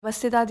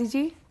नमस्ते दादी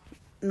जी।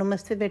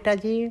 नमस्ते बेटा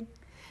जी।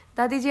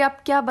 दादी जी, आप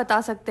क्या बता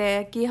सकते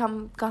हैं कि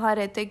हम कहाँ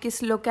रहते हैं,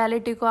 किस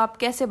लोकेलिटी को आप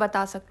कैसे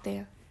बता सकते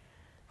हैं?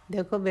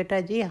 देखो बेटा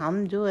जी,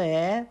 हम जो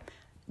है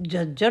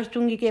झज्जर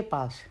चुंगी के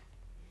पास,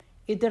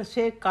 इधर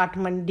से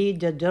काठमंडी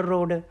झज्जर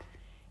रोड,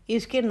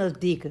 इसके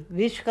नज़दीक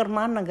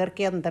विश्वकर्मा नगर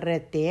के अंदर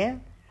रहते हैं।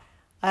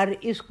 और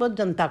इसको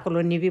जनता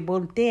कॉलोनी भी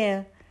बोलते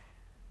हैं।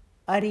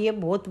 और ये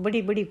बहुत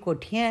बड़ी बड़ी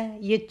कोठियाँ हैं,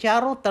 ये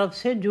चारों तरफ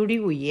से जुड़ी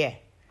हुई है।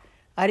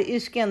 और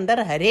इसके अंदर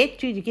हर एक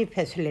चीज़ की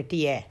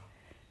फैसिलिटी है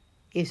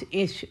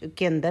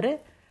इसके अंदर।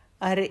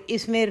 और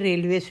इसमें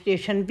रेलवे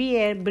स्टेशन भी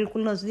है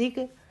बिल्कुल नज़दीक।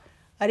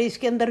 और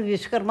इसके अंदर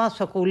विश्वकर्मा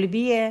स्कूल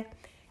भी है।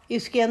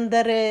 इसके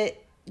अंदर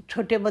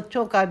छोटे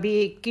बच्चों का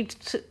भी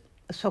किड्स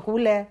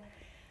स्कूल है।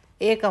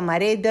 एक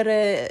हमारे इधर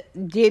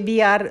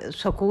JBR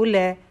स्कूल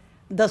है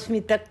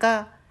 10वीं तक का।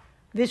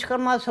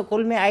 विश्वकर्मा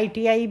स्कूल में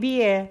ITI भी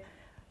है।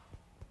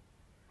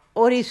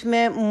 और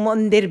इसमें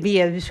मंदिर भी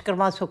है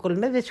विश्वकर्मा स्कूल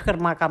में,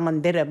 विश्वकर्मा का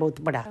मंदिर है बहुत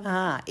बड़ा।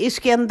 हाँ,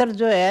 इसके अंदर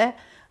जो है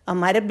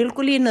हमारे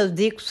बिल्कुल ही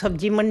नज़दीक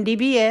सब्जी मंडी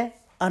भी है,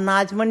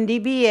 अनाज मंडी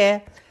भी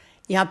है,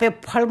 यहाँ पे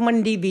फल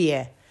मंडी भी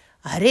है।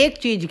 हर एक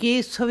चीज़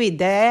की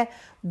सुविधा है।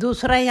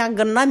 दूसरा, यहाँ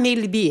गन्ना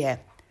मिल भी है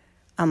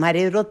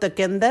हमारे रोहतक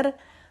के अंदर।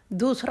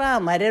 दूसरा,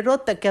 हमारे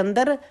रोहतक के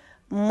अंदर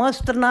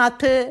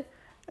मस्तनाथ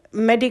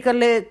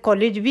मेडिकल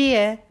कॉलेज भी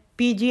है,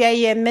 PGI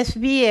MS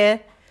भी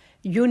है,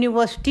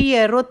 यूनिवर्सिटी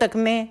है रोहतक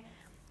में,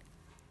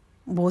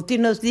 बहुत ही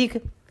नज़दीक।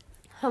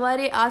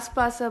 हमारे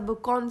आसपास अब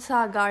कौन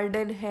सा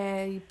गार्डन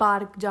है,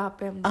 पार्क जहाँ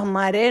पे हम?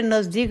 हमारे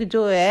नज़दीक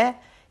जो है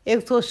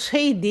एक तो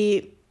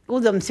शहीदी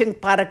उधम सिंह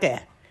पार्क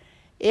है,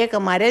 एक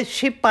हमारे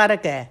शिव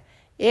पार्क है,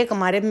 एक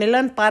हमारे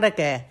मिलन पार्क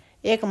है,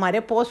 एक हमारे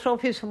पोस्ट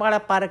ऑफिस वाला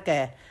पार्क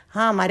है।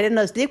 हाँ, हमारे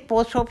नज़दीक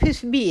पोस्ट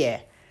ऑफिस भी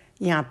है,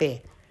 यहाँ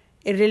पे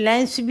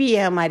रिलायंस भी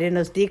है हमारे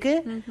नज़दीक।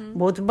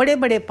 बहुत बड़े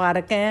बड़े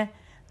पार्क हैं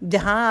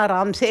जहाँ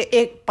आराम से,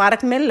 एक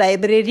पार्क में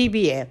लाइब्रेरी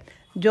भी है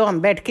जो हम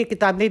बैठ के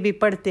किताबें भी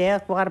पढ़ते हैं,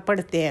 अखबार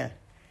पढ़ते हैं।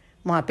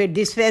 वहाँ पे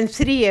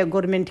डिस्पेंसरी है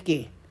गवर्नमेंट की।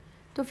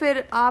 तो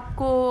फिर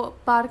आपको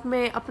पार्क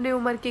में अपने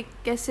उम्र के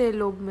कैसे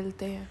लोग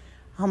मिलते हैं?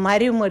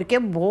 हमारी उम्र के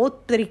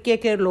बहुत तरीके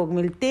के लोग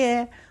मिलते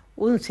हैं,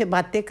 उनसे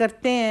बातें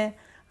करते हैं,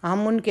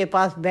 हम उनके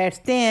पास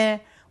बैठते हैं,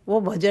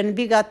 वो भजन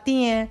भी गाती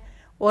हैं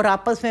और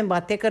आपस में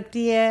बातें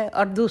करती है।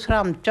 और दूसरा,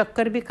 हम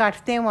चक्कर भी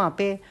काटते हैं वहाँ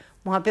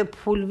पे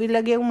फूल भी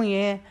लगे हुए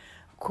हैं,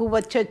 खूब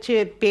अच्छे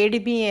अच्छे पेड़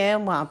भी हैं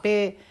वहाँ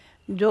पे।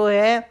 जो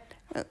है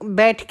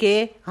बैठ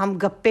के हम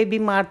गप्पे भी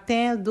मारते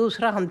हैं।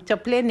 दूसरा, हम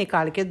चप्पलें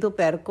निकाल के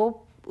दोपहर को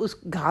उस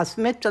घास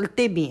में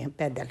चलते भी हैं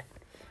पैदल।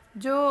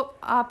 जो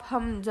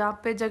हम जहाँ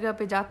पे जगह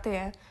पे जाते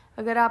हैं,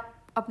 अगर आप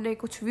अपने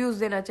कुछ व्यूज़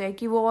देना चाहें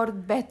कि वो और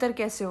बेहतर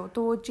कैसे हो,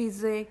 तो वो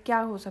चीज़ें क्या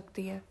हो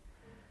सकती है?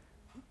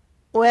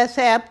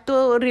 वैसे अब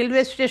तो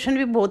रेलवे स्टेशन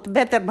भी बहुत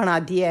बेहतर बना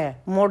दिया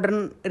है,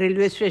 मॉडर्न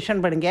रेलवे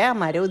स्टेशन बन गया है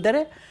हमारे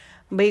उधर।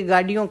 भाई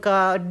गाड़ियों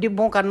का,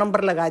 डिब्बों का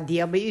नंबर लगा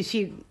दिया, भाई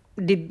इसी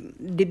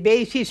डिब्बे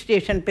इसी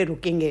स्टेशन पे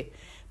रुकेंगे,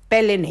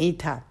 पहले नहीं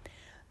था।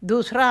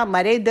 दूसरा,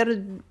 हमारे इधर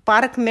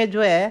पार्क में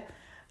जो है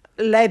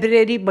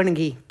लाइब्रेरी बन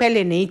गई,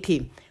 पहले नहीं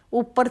थी।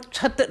 ऊपर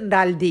छत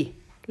डाल दी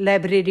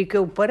लाइब्रेरी के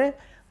ऊपर।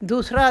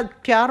 दूसरा,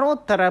 चारों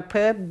तरफ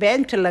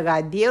बेंच लगा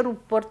दिए और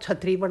ऊपर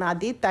छतरी बना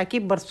दी ताकि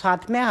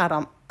बरसात में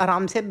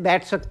आराम से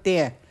बैठ सकते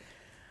हैं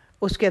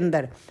उसके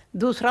अंदर।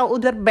 दूसरा,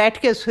 उधर बैठ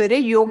के सवेरे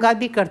योगा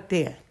भी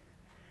करते हैं,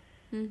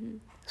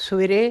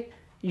 सवेरे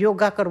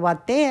योगा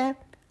करवाते हैं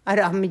और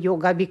हम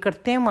योगा भी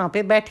करते हैं वहाँ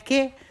पे बैठ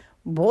के।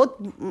 बहुत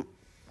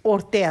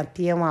औरतें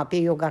आती हैं वहाँ पे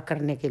योगा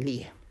करने के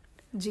लिए।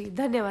 जी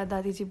धन्यवाद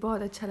दादी जी,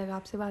 बहुत अच्छा लगा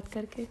आपसे बात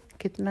करके।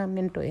 कितना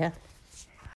मिनट होया?